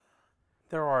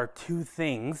There are two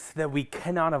things that we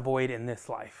cannot avoid in this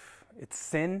life. It's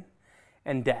sin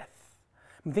and death.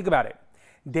 I mean, think about it.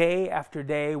 Day after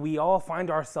day, we all find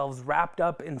ourselves wrapped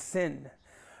up in sin.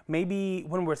 Maybe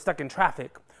when we're stuck in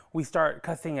traffic, we start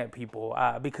cussing at people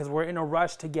because we're in a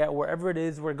rush to get wherever it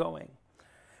is we're going.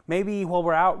 Maybe while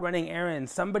we're out running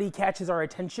errands, somebody catches our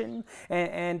attention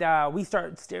and we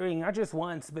start staring not just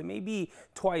once, but maybe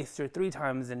twice or three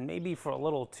times, and maybe for a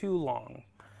little too long.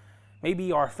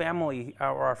 Maybe our family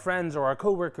or our friends or our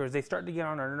coworkers, they start to get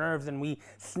on our nerves and we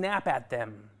snap at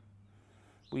them.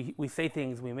 We say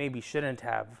things we maybe shouldn't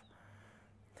have.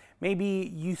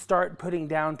 Maybe you start putting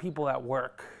down people at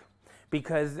work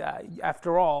because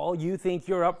after all, you think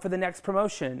you're up for the next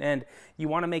promotion and you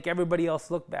want to make everybody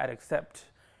else look bad except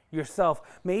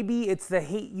yourself. Maybe it's the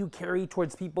hate you carry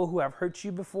towards people who have hurt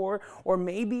you before, or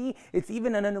maybe it's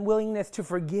even an unwillingness to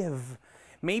forgive.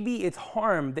 Maybe it's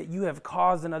harm that you have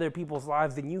caused in other people's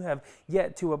lives and you have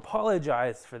yet to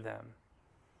apologize for them.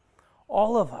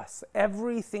 All of us,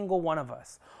 every single one of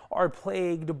us, are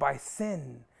plagued by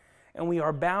sin, and we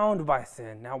are bound by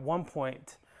sin at one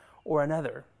point or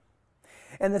another.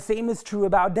 And the same is true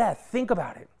about death. Think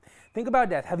about it. Think about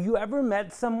death. Have you ever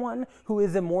met someone who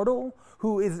is immortal,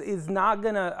 who is not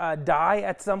going to die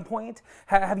at some point?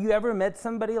 Have you ever met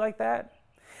somebody like that?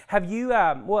 Have you,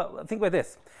 well, think about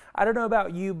this. I don't know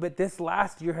about you, but this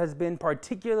last year has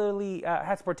particularly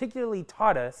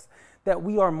taught us that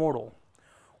we are mortal.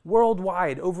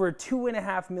 Worldwide, over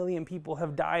 2.5 million people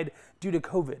have died due to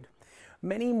COVID.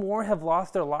 Many more have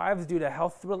lost their lives due to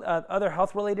other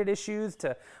health-related issues,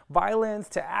 to violence,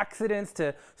 to accidents,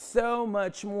 to so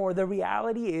much more. The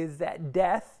reality is that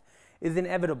death is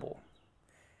inevitable.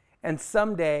 And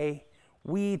someday,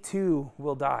 we too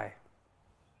will die.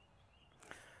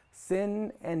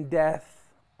 Sin and death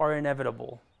are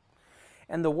inevitable.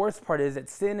 And the worst part is that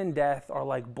sin and death are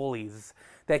like bullies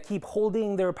that keep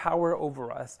holding their power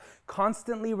over us,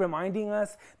 constantly reminding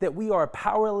us that we are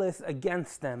powerless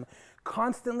against them,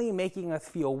 constantly making us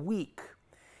feel weak,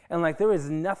 and like there is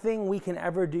nothing we can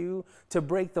ever do to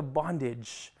break the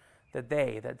bondage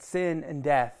that sin and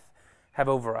death have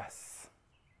over us.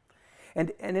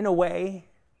 And in a way,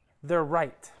 they're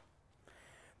right.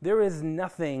 There is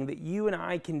nothing that you and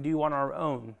I can do on our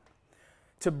own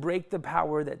to break the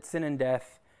power that sin and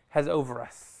death has over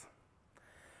us.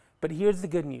 But here's the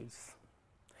good news.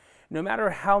 No matter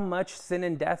how much sin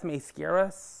and death may scare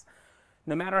us,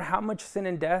 no matter how much sin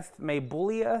and death may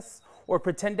bully us or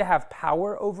pretend to have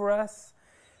power over us,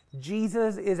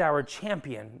 Jesus is our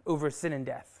champion over sin and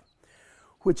death,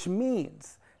 which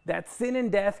means that sin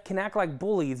and death can act like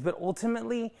bullies, but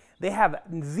ultimately they have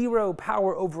zero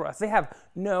power over us. They have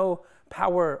no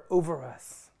power over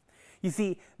us. You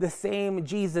see, the same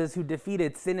Jesus who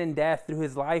defeated sin and death through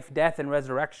his life, death, and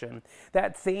resurrection,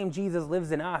 that same Jesus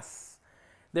lives in us.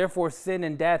 Therefore, sin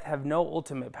and death have no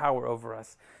ultimate power over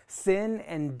us. Sin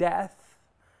and death,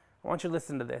 I want you to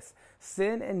listen to this.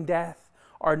 Sin and death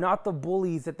are not the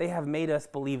bullies that they have made us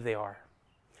believe they are.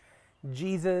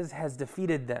 Jesus has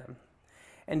defeated them.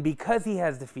 And because he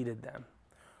has defeated them,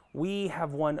 we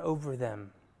have won over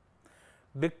them.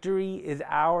 Victory is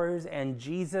ours, and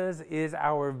Jesus is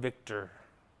our victor.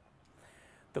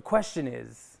 The question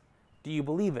is, do you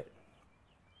believe it?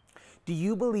 Do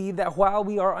you believe that while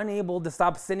we are unable to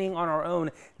stop sinning on our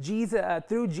own,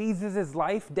 through Jesus'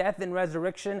 life, death, and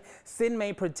resurrection, sin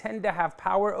may pretend to have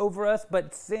power over us,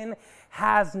 but sin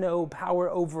has no power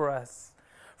over us?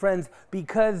 Friends,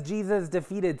 because Jesus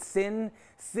defeated sin,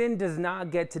 sin does not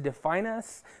get to define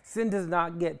us. Sin does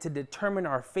not get to determine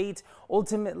our fate.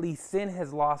 Ultimately, sin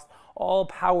has lost all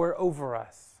power over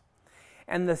us.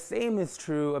 And the same is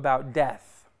true about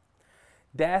death.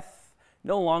 Death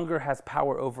no longer has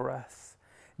power over us.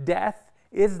 Death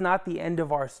is not the end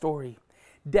of our story.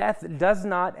 Death does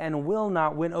not and will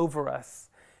not win over us.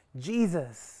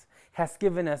 Jesus has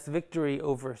given us victory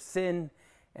over sin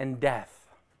and death.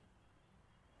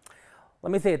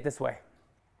 Let me say it this way.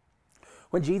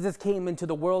 When Jesus came into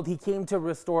the world, he came to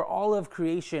restore all of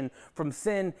creation from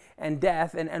sin and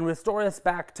death and restore us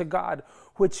back to God,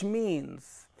 which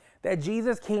means that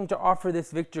Jesus came to offer this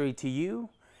victory to you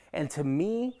and to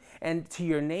me and to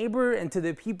your neighbor and to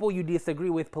the people you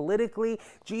disagree with politically.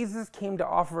 Jesus came to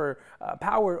offer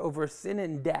power over sin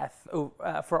and death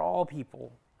for all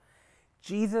people.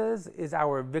 Jesus is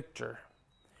our victor,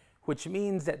 which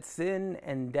means that sin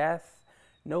and death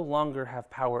no longer have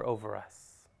power over us.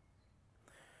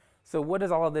 So what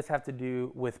does all of this have to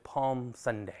do with Palm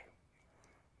Sunday?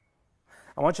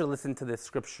 I want you to listen to this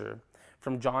scripture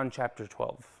from John chapter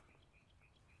 12.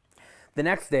 The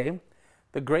next day,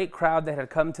 the great crowd that had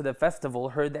come to the festival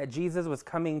heard that Jesus was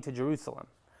coming to Jerusalem.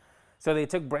 So they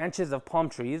took branches of palm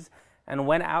trees and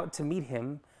went out to meet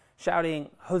him,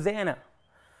 shouting, "Hosanna!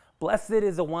 Blessed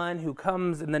is the one who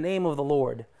comes in the name of the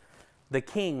Lord, the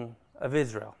King of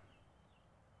Israel."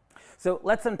 So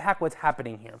let's unpack what's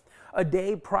happening here. A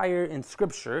day prior in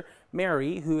Scripture,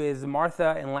 Mary, who is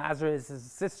Martha and Lazarus'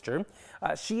 sister,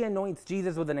 she anoints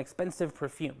Jesus with an expensive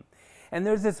perfume. And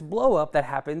there's this blow up that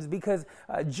happens because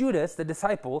Judas, the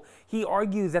disciple, he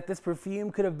argues that this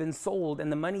perfume could have been sold and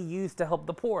the money used to help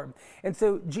the poor. And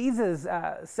so Jesus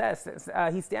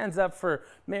he stands up for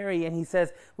Mary and he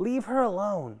says, "Leave her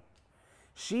alone.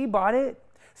 She bought it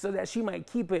so that she might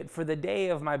keep it for the day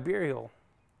of my burial."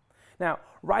 Now,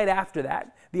 right after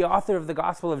that, the author of the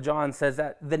Gospel of John says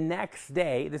that the next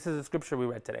day, this is the scripture we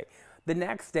read today, the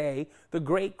next day, the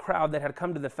great crowd that had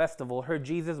come to the festival heard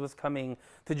Jesus was coming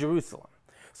to Jerusalem.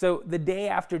 So the day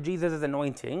after Jesus is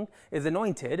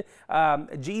anointed,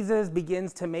 Jesus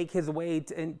begins to make his way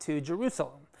into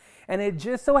Jerusalem. And it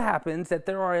just so happens that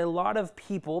there are a lot of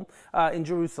people in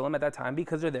Jerusalem at that time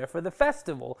because they're there for the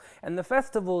festival. And the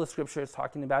festival the scripture is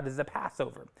talking about is the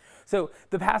Passover. So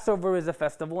the Passover is a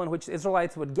festival in which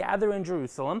Israelites would gather in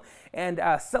Jerusalem and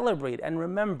celebrate and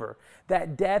remember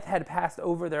that death had passed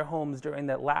over their homes during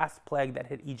that last plague that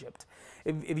hit Egypt.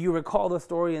 If you recall the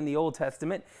story in the Old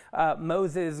Testament,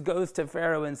 Moses goes to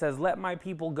Pharaoh and says, "Let my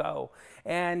people go."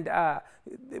 And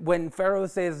when Pharaoh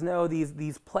says no,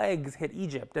 these plagues hit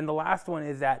Egypt. And the last one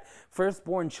is that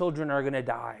firstborn children are going to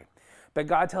die. But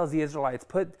God tells the Israelites,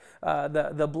 put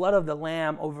the blood of the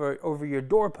lamb over your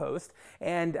doorpost,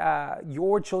 and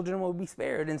your children will be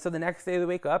spared. And so the next day they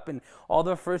wake up, and all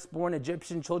the firstborn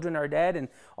Egyptian children are dead, and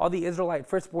all the Israelite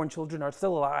firstborn children are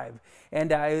still alive.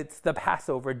 And it's the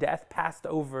Passover. Death passed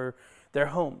over their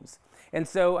homes. And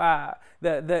so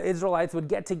the Israelites would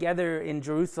get together in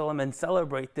Jerusalem and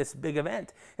celebrate this big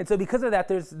event. And so because of that,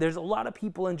 there's a lot of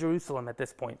people in Jerusalem at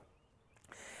this point.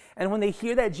 And when they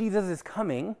hear that Jesus is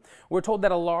coming, we're told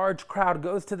that a large crowd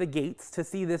goes to the gates to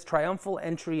see this triumphal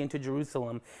entry into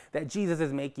Jerusalem that Jesus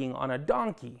is making on a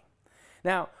donkey.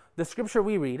 Now, the scripture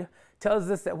we read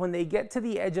tells us that when they get to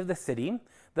the edge of the city,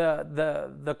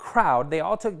 the crowd, they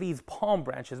all took these palm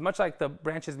branches, much like the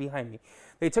branches behind me.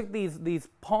 They took these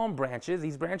palm branches,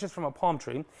 these branches from a palm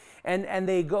tree, and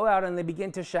they go out and they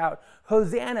begin to shout,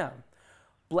 "Hosanna!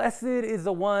 Blessed is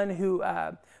the one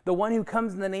who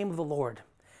comes in the name of the Lord,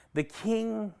 the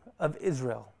King of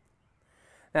Israel."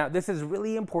 Now, this is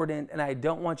really important, and I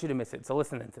don't want you to miss it, so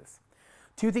listen to this.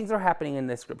 Two things are happening in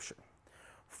this scripture.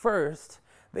 First,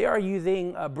 they are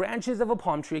using branches of a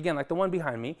palm tree, again, like the one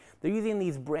behind me. They're using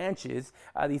these branches,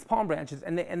 these palm branches,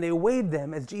 and they wave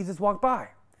them as Jesus walked by.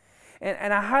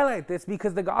 And I highlight this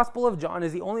because the Gospel of John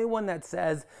is the only one that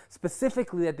says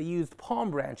specifically that they used palm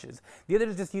branches. The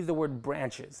others just use the word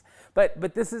branches.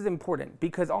 But this is important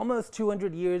because almost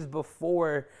 200 years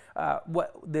before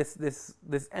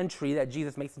this entry that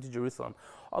Jesus makes into Jerusalem,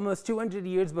 almost 200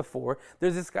 years before,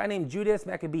 there's this guy named Judas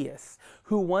Maccabeus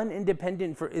who won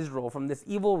independence for Israel from this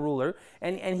evil ruler,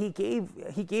 and he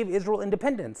gave Israel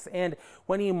independence. And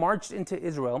when he marched into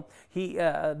Israel,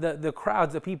 the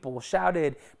crowds of people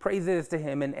shouted praises to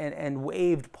him and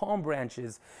waved palm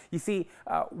branches. You see,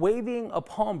 waving a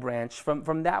palm branch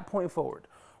from that point forward,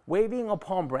 waving a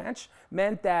palm branch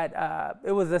meant that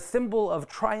it was a symbol of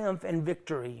triumph and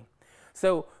victory.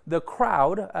 So the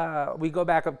crowd, we go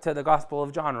back up to the Gospel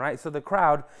of John, right? So the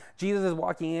crowd, Jesus is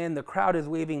walking in, the crowd is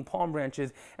waving palm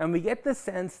branches, and we get the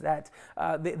sense that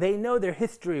they know their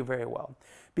history very well.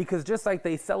 Because just like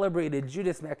they celebrated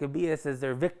Judas Maccabeus as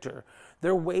their victor,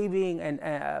 they're waving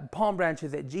palm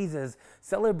branches at Jesus,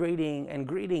 celebrating and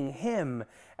greeting him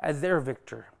as their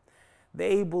victor.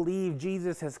 They believe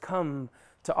Jesus has come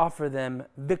to offer them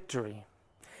victory.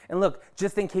 And look,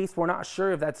 just in case we're not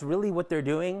sure if that's really what they're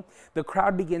doing, the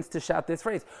crowd begins to shout this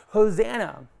phrase,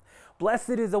 "Hosanna!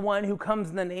 Blessed is the one who comes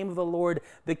in the name of the Lord,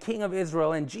 the King of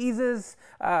Israel." And Jesus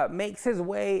makes his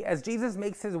way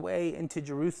into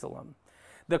Jerusalem.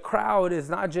 The crowd is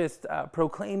not just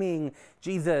proclaiming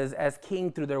Jesus as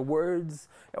king through their words,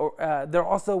 or they're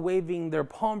also waving their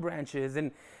palm branches,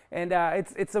 and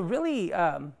it's a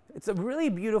really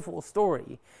beautiful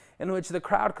story in which the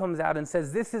crowd comes out and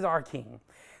says, "This is our king.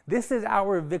 This is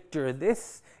our victor.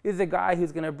 This is a guy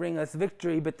who's going to bring us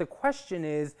victory." But the question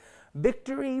is,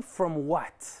 victory from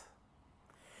what?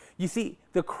 You see,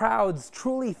 the crowds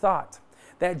truly thought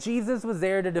that Jesus was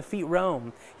there to defeat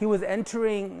Rome. He was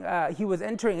entering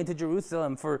into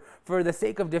Jerusalem for the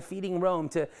sake of defeating Rome,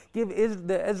 to give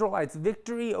the Israelites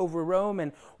victory over Rome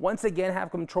and once again have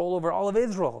control over all of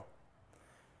Israel.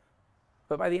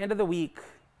 But by the end of the week,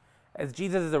 as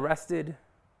Jesus is arrested,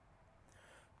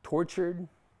 tortured,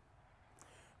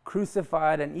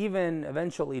 crucified, and even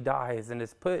eventually dies and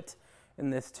is put in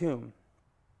this tomb,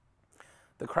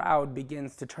 the crowd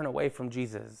begins to turn away from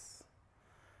Jesus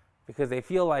because they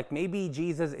feel like maybe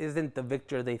Jesus isn't the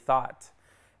victor they thought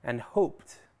and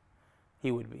hoped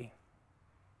he would be.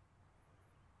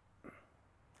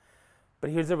 But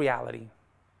here's the reality.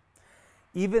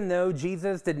 Even though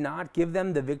Jesus did not give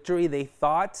them the victory they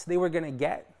thought they were going to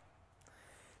get,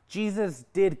 Jesus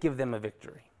did give them a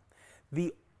victory,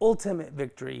 the ultimate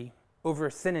victory over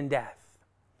sin and death.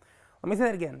 Let me say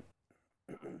that again.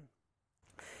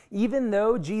 Even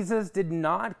though Jesus did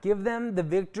not give them the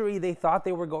victory they thought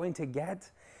they were going to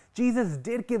get, Jesus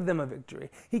did give them a victory.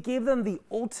 He gave them the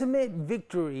ultimate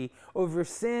victory over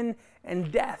sin and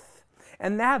death.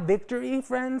 And that victory,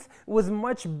 friends, was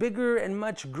much bigger and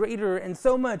much greater and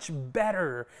so much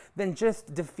better than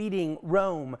just defeating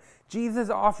Rome. Jesus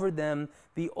offered them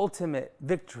the ultimate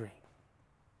victory.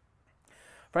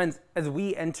 Friends, as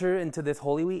we enter into this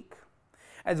Holy Week,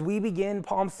 as we begin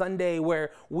Palm Sunday,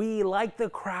 where we, like the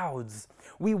crowds,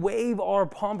 we wave our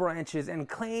palm branches and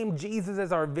claim Jesus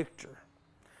as our victor.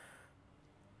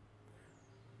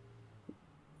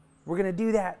 We're going to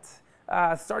do that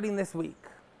starting this week.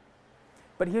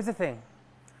 But here's the thing.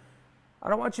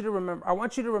 I want you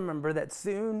to remember that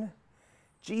soon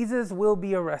Jesus will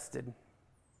be arrested.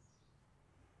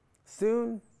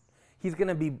 Soon he's going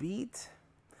to be beat.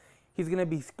 He's going to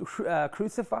be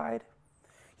crucified.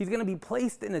 He's going to be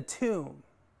placed in a tomb.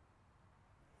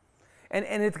 And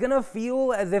it's going to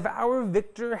feel as if our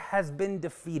victor has been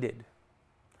defeated.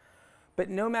 But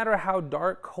no matter how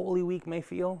dark Holy Week may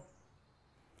feel,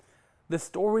 the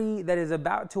story that is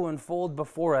about to unfold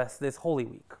before us this Holy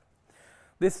Week,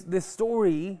 this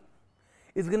story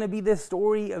is going to be the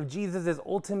story of Jesus'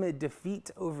 ultimate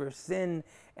defeat over sin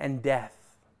and death.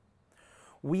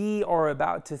 We are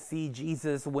about to see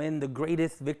Jesus win the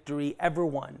greatest victory ever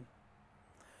won.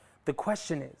 The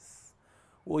question is,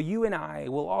 will you and I,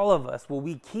 will all of us, will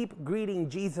we keep greeting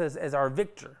Jesus as our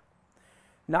victor?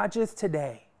 Not just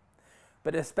today,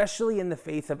 but especially in the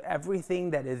face of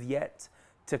everything that is yet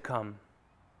to come.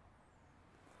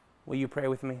 Will you pray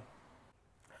with me?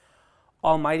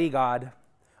 Almighty God,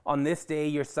 on this day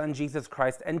your Son Jesus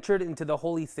Christ entered into the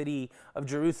holy city of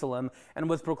Jerusalem and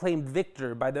was proclaimed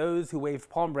victor by those who waved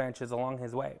palm branches along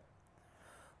his way.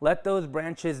 Let those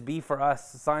branches be for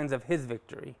us signs of his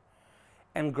victory,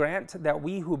 and grant that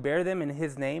we who bear them in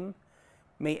his name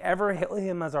may ever hail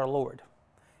him as our Lord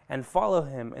and follow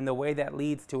him in the way that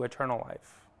leads to eternal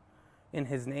life. In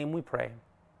his name we pray.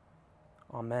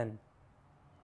 Amen.